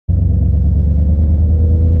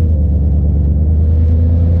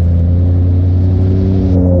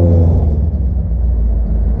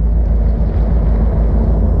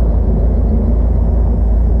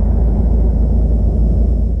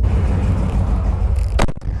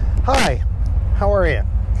Hi, how are you?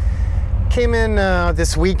 Came in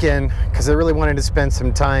this weekend because I really wanted to spend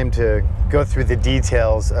some time to go through the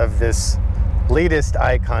details of this latest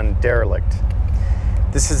ICON Derelict.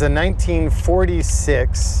 This is a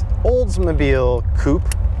 1946 Oldsmobile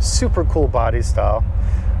coupe, super cool body style.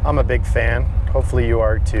 I'm a big fan, hopefully you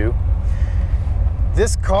are too.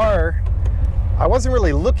 This car, I wasn't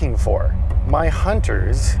really looking for. My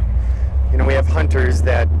hunters, we have hunters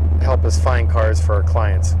that help us find cars for our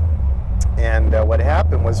clients. And what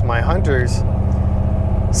happened was my hunters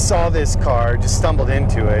saw this car, just stumbled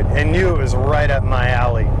into it, and knew it was right up my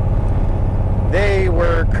alley. They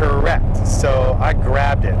were correct, so I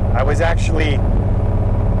grabbed it. I was actually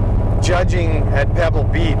judging at Pebble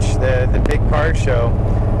Beach, the big car show,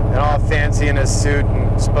 and all fancy in a suit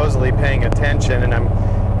and supposedly paying attention, and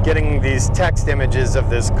I'm getting these text images of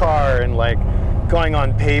this car and like going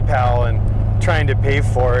on PayPal and trying to pay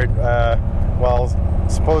for it while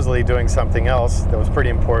supposedly doing something else that was pretty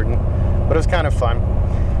important, but it was kind of fun.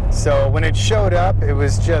 So when it showed up, it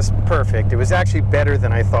was just perfect. It was actually better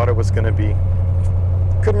than I thought it was going to be.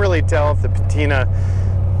 Couldn't really tell if the patina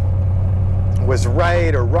was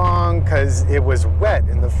right or wrong because it was wet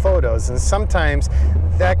in the photos, and sometimes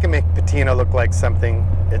that can make patina look like something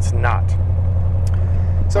it's not.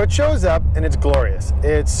 So it shows up and it's glorious.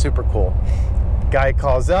 It's super cool. Guy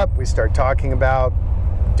calls up, we start talking about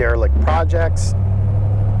derelict projects,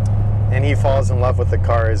 and he falls in love with the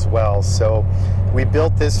car as well. So we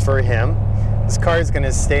built this for him. This car is going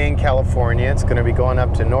to stay in California. It's going to be going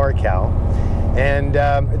up to NorCal. And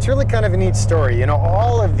it's really kind of a neat story.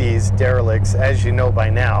 All of these derelicts, as you know by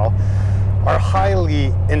now, are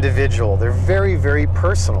highly individual. They're very, very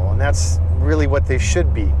personal, and that's really what they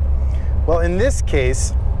should be. Well, in this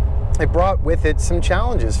case, it brought with it some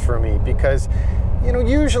challenges for me because,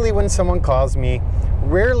 usually when someone calls me,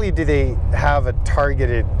 rarely do they have a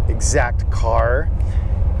targeted exact car,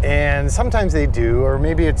 and sometimes they do, or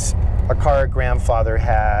maybe it's a car a grandfather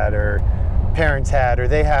had or parents had, or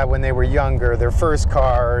they had when they were younger, their first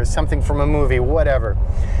car, or something from a movie, whatever.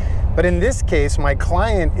 But in this case, my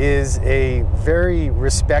client is a very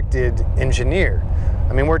respected engineer.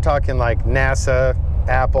 I mean, we're talking like NASA,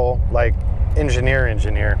 Apple, like engineer.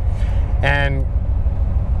 And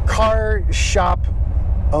car shop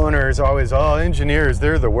owners always, engineers,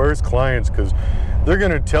 they're the worst clients because they're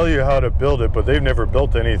going to tell you how to build it, but they've never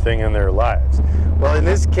built anything in their lives. Well, in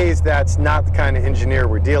this case, that's not the kind of engineer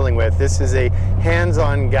we're dealing with. This is a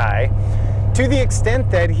hands-on guy, to the extent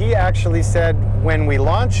that he actually said when we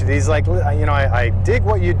launched it, he's like, I dig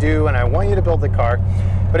what you do and I want you to build the car,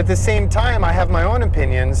 but at the same time, I have my own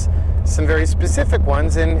opinions, some very specific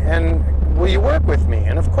ones, and will you work with me?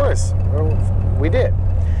 And of course, we did.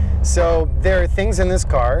 So there are things in this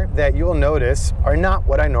car that you will notice are not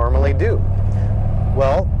what I normally do.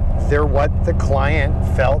 Well, they're what the client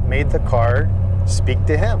felt made the car speak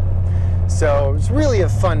to him. So it's really a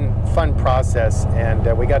fun process, and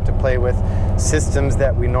we got to play with systems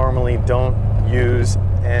that we normally don't use,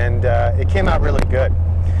 and it came out really good.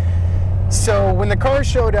 So when the car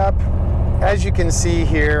showed up, as you can see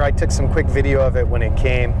here, I took some quick video of it when it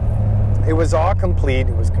came. It was all complete.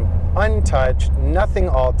 It was untouched, nothing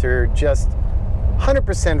altered, just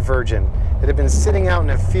 100% virgin. It had been sitting out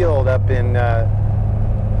in a field up in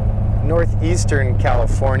northeastern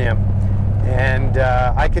California, and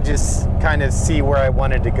I could just kind of see where I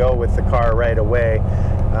wanted to go with the car right away.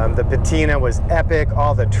 The patina was epic,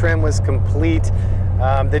 all the trim was complete.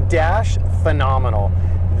 The dash, phenomenal.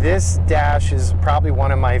 This dash is probably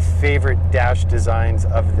one of my favorite dash designs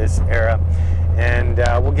of this era, and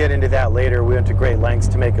we'll get into that later. We went to great lengths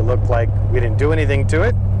to make it look like we didn't do anything to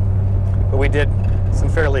it, but we did some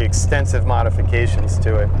fairly extensive modifications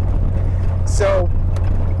to it. So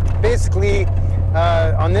basically,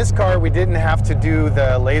 on this car, we didn't have to do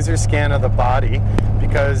the laser scan of the body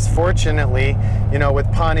because fortunately,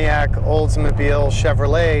 with Pontiac, Oldsmobile,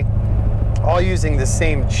 Chevrolet, all using the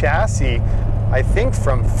same chassis, I think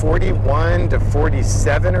from 41 to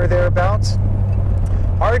 47 or thereabouts.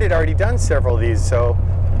 Art had already done several of these, so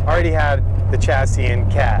already had the chassis in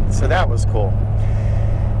CAD, so that was cool.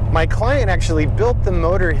 My client actually built the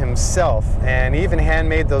motor himself and even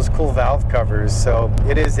handmade those cool valve covers. So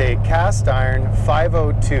it is a cast iron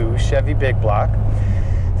 502 Chevy big block.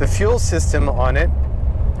 The fuel system on it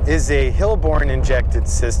is a Hillborn injected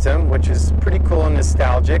system, which is pretty cool and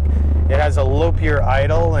nostalgic. It has a lopier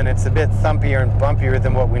idle and it's a bit thumpier and bumpier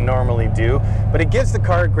than what we normally do, but it gives the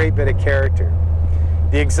car a great bit of character.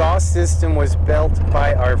 The exhaust system was built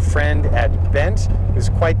by our friend at Bent, who's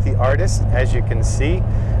quite the artist, as you can see.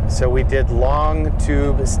 So we did long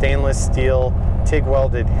tube stainless steel TIG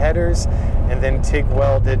welded headers, and then TIG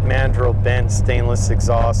welded mandrel bent stainless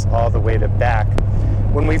exhaust all the way to back.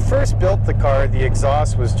 When we first built the car, the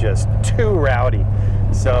exhaust was just too rowdy.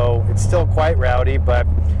 So it's still quite rowdy, but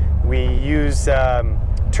we use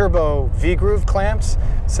turbo V-groove clamps,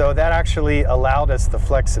 so that actually allowed us the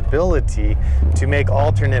flexibility to make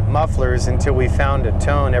alternate mufflers until we found a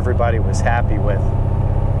tone everybody was happy with.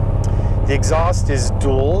 The exhaust is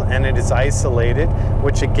dual and it is isolated,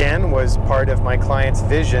 which again was part of my client's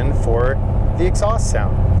vision for the exhaust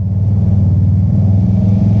sound.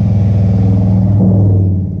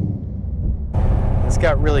 It's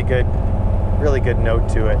got really good note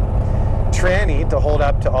to it. Tranny, to hold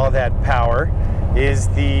up to all that power, is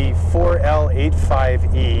the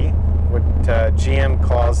 4L85E, what GM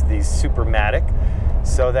calls the Supermatic.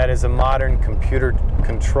 So that is a modern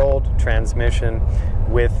computer-controlled transmission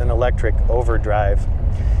with an electric overdrive.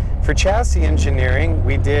 For chassis engineering,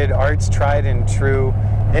 we did Art's tried and true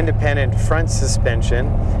independent front suspension,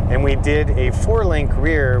 and we did a 4-link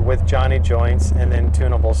rear with Johnny joints and then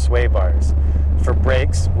tunable sway bars. For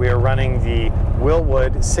brakes, we are running the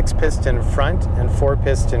Willwood 6-piston front and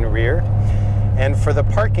 4-piston rear. And for the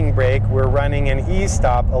parking brake, we're running an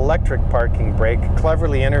e-stop electric parking brake,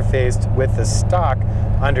 cleverly interfaced with the stock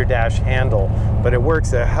underdash handle, but it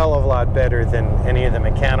works a hell of a lot better than any of the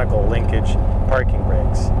mechanical linkage parking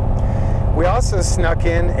brakes. We also snuck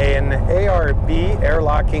in an ARB air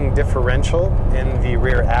locking differential in the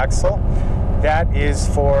rear axle. That is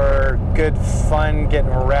for good fun getting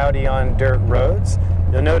rowdy on dirt roads.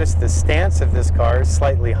 You'll notice the stance of this car is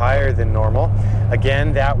slightly higher than normal.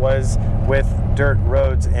 Again, that was with dirt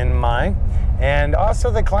roads in mind. And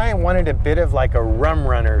also the client wanted a bit of like a rum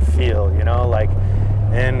runner feel, you know, like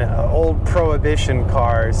in old Prohibition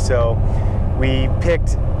cars. So we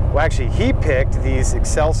picked, well actually he picked these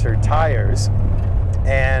Excelsior tires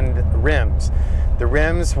and rims. The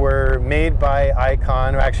rims were made by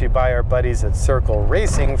ICON, or actually by our buddies at Circle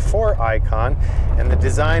Racing for ICON, and the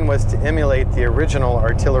design was to emulate the original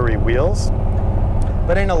artillery wheels,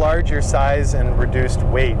 but in a larger size and reduced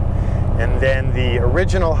weight. And then the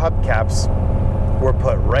original hubcaps were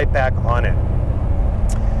put right back on it.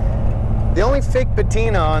 The only fake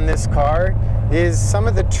patina on this car is some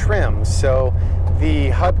of the trim. So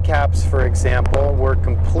the hubcaps, for example, were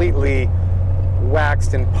completely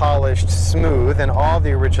waxed and polished smooth, and all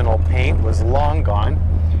the original paint was long gone.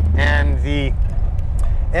 And the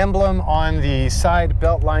emblem on the side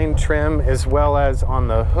beltline trim as well as on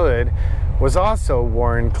the hood was also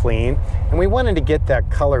worn clean, and we wanted to get that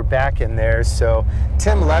color back in there. So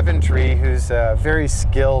Tim Leventry, who's a very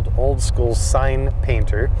skilled old school sign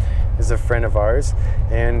painter, is a friend of ours,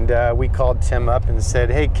 and we called Tim up and said,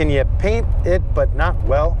 hey, can you paint it but not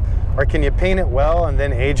well? Or can you paint it well and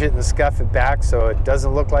then age it and scuff it back so it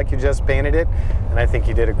doesn't look like you just painted it? And I think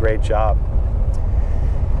he did a great job.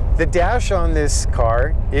 The dash on this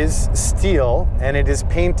car is steel and it is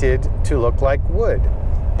painted to look like wood.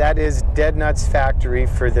 That is Dead Nuts factory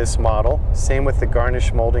for this model. Same with the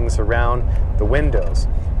garnish moldings around the windows.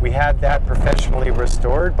 We had that professionally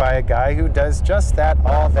restored by a guy who does just that,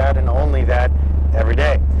 all that, and only that every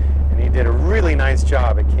day. And he did a really nice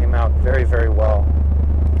job. It came out very, very well.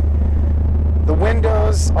 The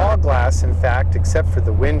windows, all glass in fact, except for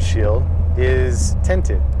the windshield, is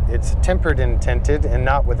tinted. It's tempered and tinted and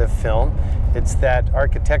not with a film. It's that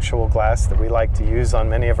architectural glass that we like to use on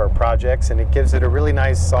many of our projects, and it gives it a really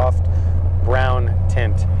nice soft brown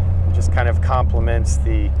tint. It just kind of complements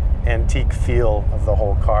the antique feel of the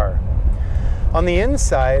whole car. On the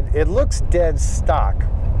inside, it looks dead stock,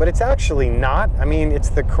 but it's actually not. I mean, it's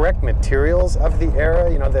the correct materials of the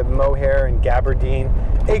era, you know, the mohair and gabardine,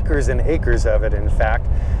 acres and acres of it, in fact.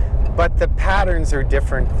 But the patterns are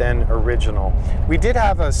different than original. We did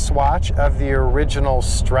have a swatch of the original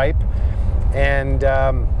stripe, and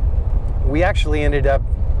we actually ended up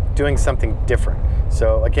doing something different.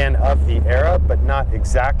 So again, of the era, but not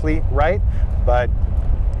exactly right, but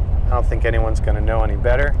I don't think anyone's going to know any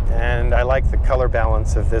better, and I like the color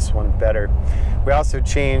balance of this one better. We also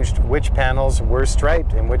changed which panels were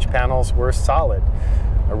striped and which panels were solid.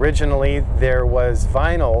 Originally, there was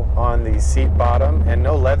vinyl on the seat bottom and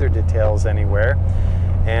no leather details anywhere.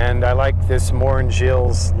 And I like this Moore &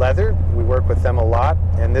 Gilles leather. We work with them a lot,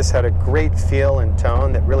 and this had a great feel and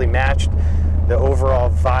tone that really matched the overall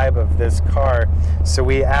vibe of this car. So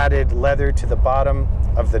we added leather to the bottom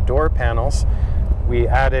of the door panels. We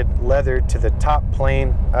added leather to the top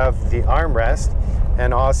plane of the armrest,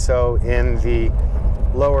 and also in the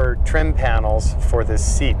lower trim panels for the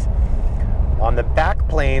seat. On the back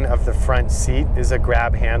plane of the front seat is a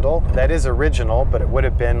grab handle. That is original, but it would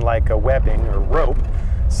have been like a webbing or rope.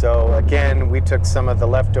 So again, we took some of the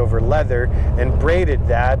leftover leather and braided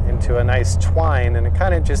that into a nice twine, and it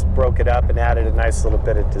kind of just broke it up and added a nice little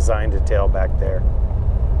bit of design detail back there.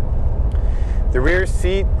 The rear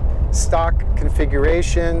seat, stock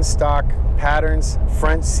configuration, stock patterns.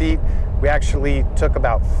 Front seat, we actually took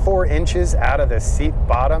about 4 inches out of the seat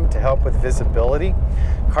bottom to help with visibility.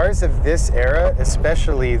 Cars of this era,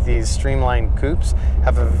 especially these streamline coupes,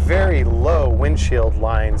 have a very low windshield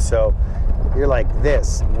line, so you're like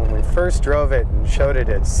this. When we first drove it and showed it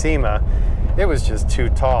at SEMA, it was just too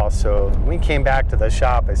tall. So when we came back to the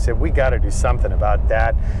shop, I said, we got to do something about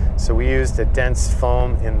that. So we used a dense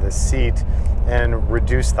foam in the seat and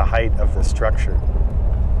reduced the height of the structure.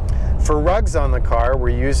 For rugs on the car, we're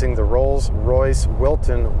using the Rolls-Royce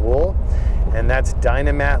Wilton wool, and that's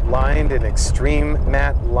Dynamat lined and Extreme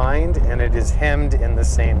Matte lined, and it is hemmed in the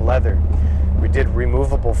same leather. We did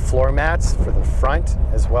removable floor mats for the front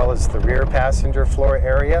as well as the rear passenger floor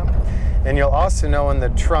area. And you'll also know in the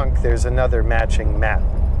trunk there's another matching mat.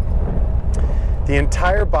 The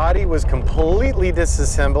entire body was completely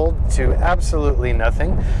disassembled to absolutely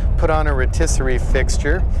nothing, put on a rotisserie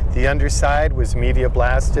fixture. The underside was media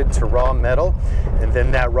blasted to raw metal, and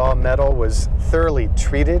then that raw metal was thoroughly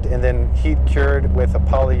treated and then heat cured with a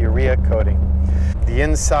polyurea coating. The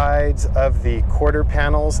insides of the quarter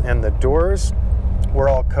panels and the doors were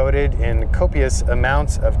all coated in copious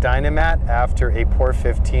amounts of Dynamat after a POR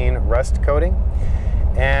 15 rust coating.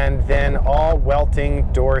 And then all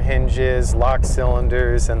welting door hinges, lock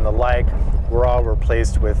cylinders, and the like were all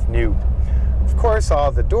replaced with new. Of course,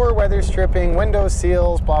 all the door weather stripping, window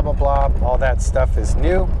seals, blah, blah, blah, all that stuff is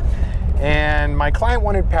new. And my client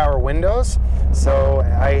wanted power windows, so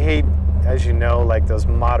I hate, as you know, like those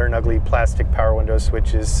modern ugly plastic power window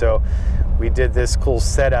switches. So we did this cool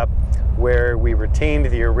setup where we retained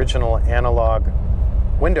the original analog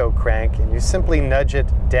window crank, and you simply nudge it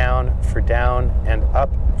down for down and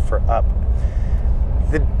up for up.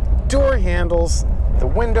 The door handles, the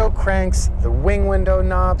window cranks, the wing window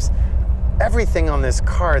knobs, everything on this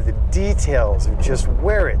car, the details of just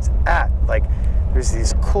where it's at. Like, there's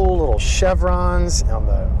these cool little chevrons on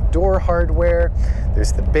the door hardware.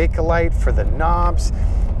 There's the Bakelite for the knobs.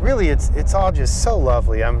 Really, it's all just so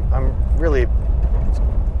lovely. I'm really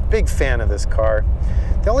a big fan of this car.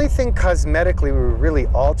 The only thing cosmetically we really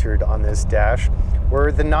altered on this dash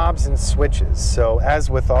were the knobs and switches. So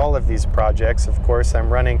as with all of these projects, of course,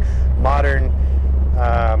 I'm running modern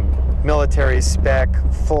military spec,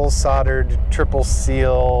 full soldered, triple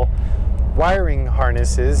seal wiring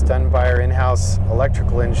harnesses done by our in-house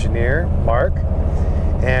electrical engineer, Mark.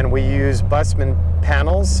 And we use Busman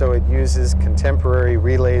panels, so it uses contemporary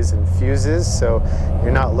relays and fuses, so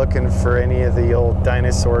you're not looking for any of the old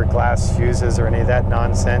dinosaur glass fuses or any of that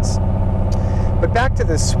nonsense. But back to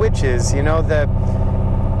the switches, you know, the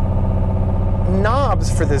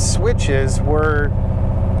knobs for the switches were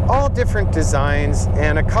all different designs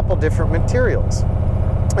and a couple different materials.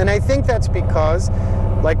 And I think that's because,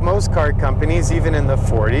 like most car companies, even in the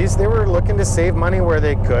 40s, they were looking to save money where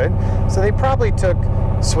they could, so they probably took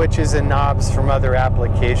switches and knobs from other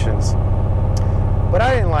applications. But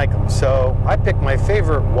I didn't like them, so I picked my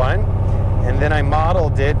favorite one, and then I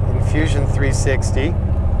modeled it in Fusion 360,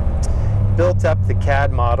 built up the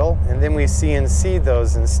CAD model, and then we CNC'd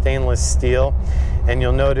those in stainless steel. And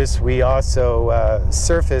you'll notice we also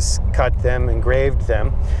surface cut them, engraved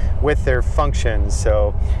them with their functions.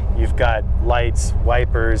 So you've got lights,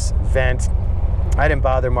 wipers, vent. I didn't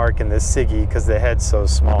bother marking the Siggy because the head's so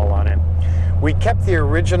small on it. We kept the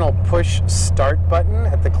original push start button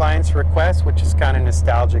at the client's request, which is kind of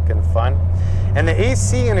nostalgic and fun. And the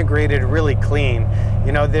AC integrated really clean.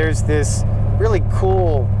 You know, there's this really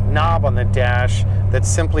cool knob on the dash that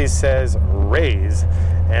simply says raise,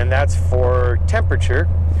 and that's for temperature.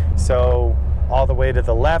 So all the way to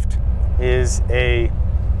the left is a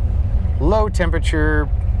low temperature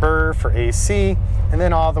burr for AC, and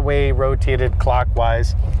then all the way rotated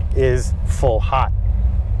clockwise is full hot.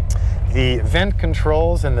 The vent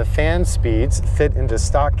controls and the fan speeds fit into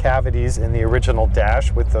stock cavities in the original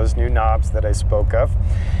dash with those new knobs that I spoke of.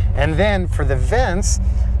 And then for the vents,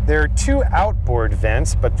 there are two outboard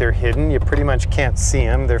vents, but they're hidden. You pretty much can't see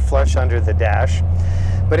them. They're flush under the dash.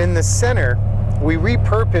 But in the center, we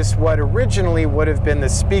repurposed what originally would have been the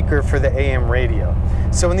speaker for the AM radio.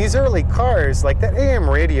 So in these early cars, like, that AM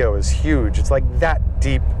radio is huge. It's like that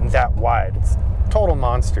deep and that wide. It's a total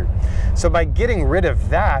monster. So by getting rid of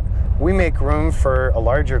that, we make room for a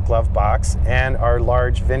larger glove box and our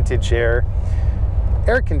large vintage air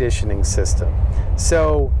conditioning system.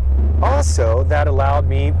 So Also, that allowed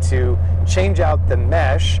me to change out the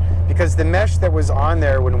mesh, because the mesh that was on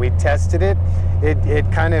there when we tested it,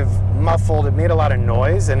 it kind of muffled, it made a lot of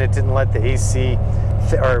noise, and it didn't let the AC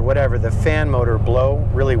or whatever, the fan motor blow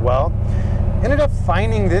really well. Ended up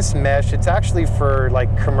finding this mesh. It's actually for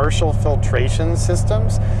like commercial filtration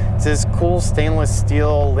systems. It's this cool stainless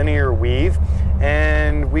steel linear weave,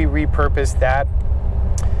 and we repurposed that,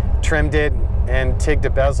 trimmed it, and tigged a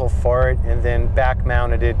bezel for it, and then back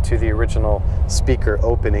mounted it to the original speaker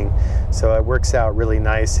opening. So it works out really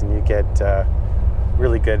nice, and you get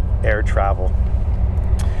really good air travel.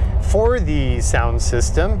 For the sound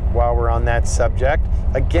system, while we're on that subject,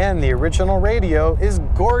 again, the original radio is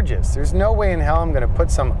gorgeous. There's no way in hell I'm going to put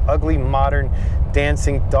some ugly, modern,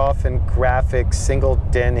 dancing dolphin graphic, single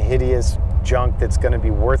den, hideous junk that's going to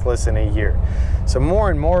be worthless in a year. So more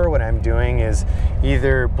and more what I'm doing is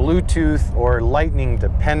either Bluetooth or Lightning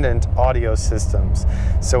dependent audio systems.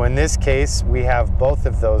 So in this case, we have both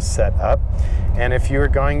of those set up. And if you're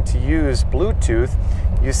going to use Bluetooth,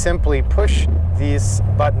 you simply push this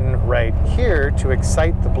button right here to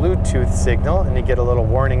excite the Bluetooth signal, and you get a little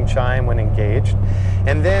warning chime when engaged.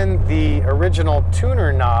 And then the original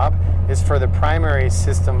tuner knob is for the primary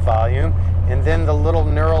system volume, and then the little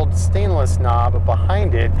knurled stainless knob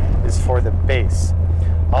behind it is for the bass.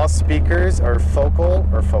 All speakers are focal,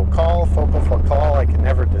 I can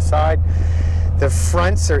never decide. The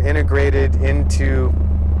fronts are integrated into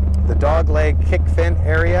the dogleg kick vent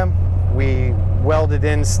area. We welded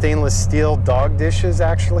in stainless steel dog dishes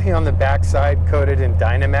actually on the backside, coated in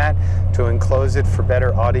Dynamat to enclose it for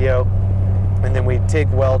better audio. And then we TIG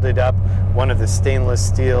welded up one of the stainless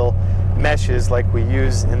steel meshes like we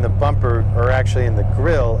use in the bumper, or actually in the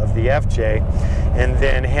grill of the FJ, and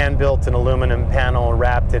then hand built an aluminum panel,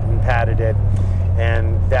 wrapped it and padded it,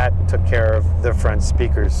 and that took care of the front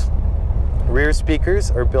speakers. Rear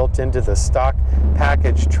speakers are built into the stock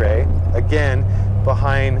package tray, again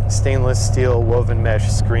behind stainless steel woven mesh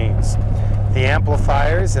screens. The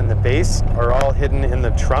amplifiers and the bass are all hidden in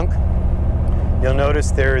the trunk. You'll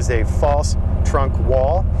notice there is a false trunk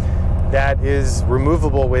wall that is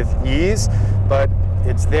removable with ease, but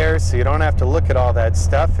it's there so you don't have to look at all that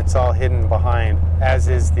stuff. It's all hidden behind, as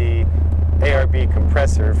is the ARB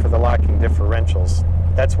compressor for the locking differentials.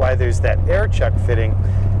 That's why there's that air chuck fitting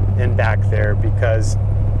in back there, because,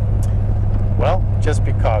 well, just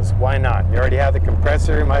because. Why not? You already have the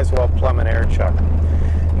compressor, you might as well plumb an air chuck.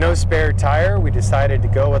 No spare tire. We decided to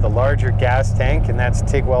go with a larger gas tank, and that's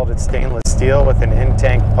TIG welded stainless steel with an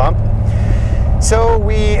in-tank pump. So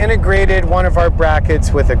we integrated one of our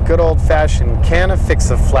brackets with a good old-fashioned can of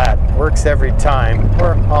Fix-A-Flat. Works every time,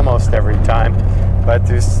 or almost every time, but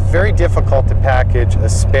it's very difficult to package a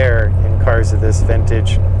spare in cars of this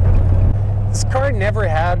vintage. This car never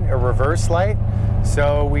had a reverse light,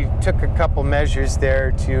 so we took a couple measures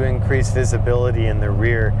there to increase visibility in the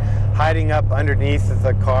rear. Hiding up underneath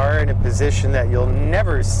the car in a position that you'll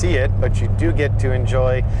never see it, but you do get to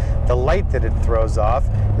enjoy the light that it throws off,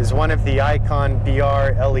 is one of the ICON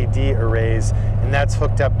BR LED arrays, and that's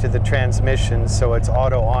hooked up to the transmission, so it's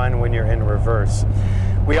auto on when you're in reverse.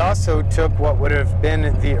 We also took what would have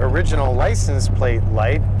been the original license plate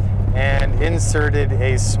light and inserted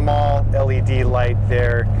a small LED light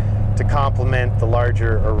there to complement the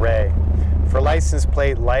larger array. For license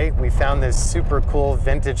plate light, we found this super cool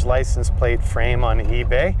vintage license plate frame on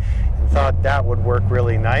eBay and thought that would work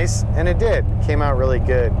really nice, and it did. It came out really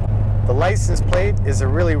good. The license plate is a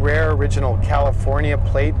really rare original California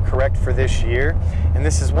plate, correct for this year, and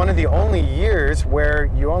this is one of the only years where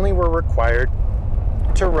you only were required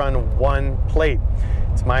to run one plate.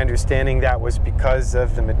 It's my understanding that was because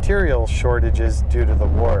of the material shortages due to the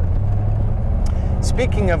war.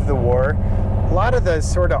 Speaking of the war, a lot of the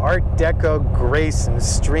sort of Art Deco grace and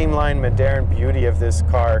streamlined modern beauty of this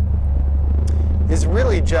car is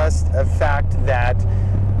really just a fact that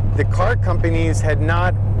the car companies had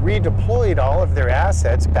not redeployed all of their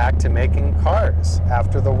assets back to making cars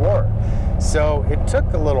after the war. So it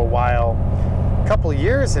took a little while, a couple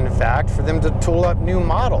years in fact, for them to tool up new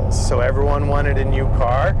models. So everyone wanted a new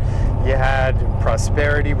car. You had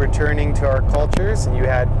prosperity returning to our cultures, and you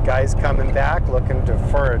had guys coming back looking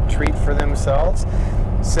for a treat for themselves.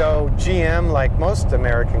 So GM, like most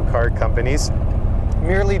American car companies,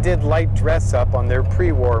 merely did light dress up on their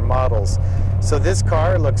pre-war models. So this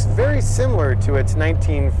car looks very similar to its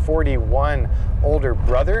 1941 older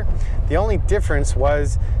brother. The only difference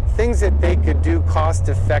was things that they could do cost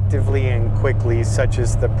effectively and quickly, such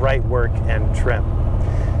as the bright work and trim.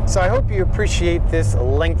 So I hope you appreciate this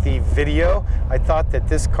lengthy video. I thought that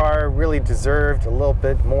this car really deserved a little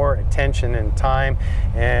bit more attention and time,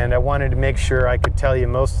 and I wanted to make sure I could tell you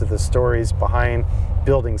most of the stories behind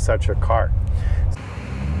building such a car.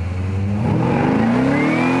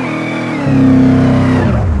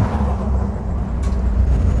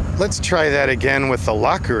 Let's try that again with the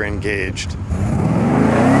locker engaged.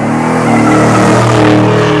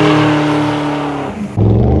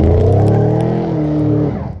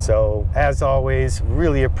 So, as always,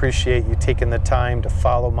 really appreciate you taking the time to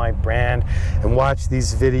follow my brand and watch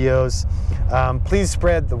these videos. Please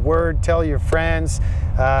spread the word, tell your friends,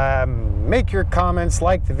 make your comments,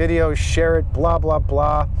 like the video, share it, blah, blah,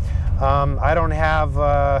 blah. I don't have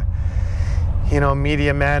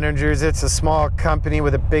media managers. It's a small company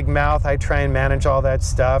with a big mouth. I try and manage all that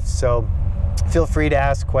stuff. So feel free to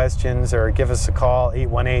ask questions or give us a call,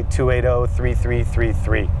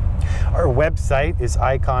 818-280-3333. Our website is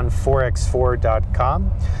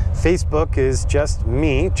icon4x4.com. Facebook is just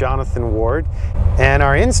me, Jonathan Ward. And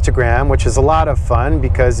our Instagram, which is a lot of fun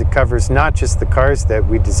because it covers not just the cars that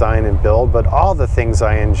we design and build, but all the things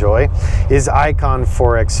I enjoy, is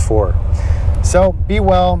ICON4x4. So be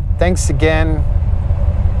well. Thanks again.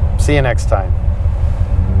 See you next time.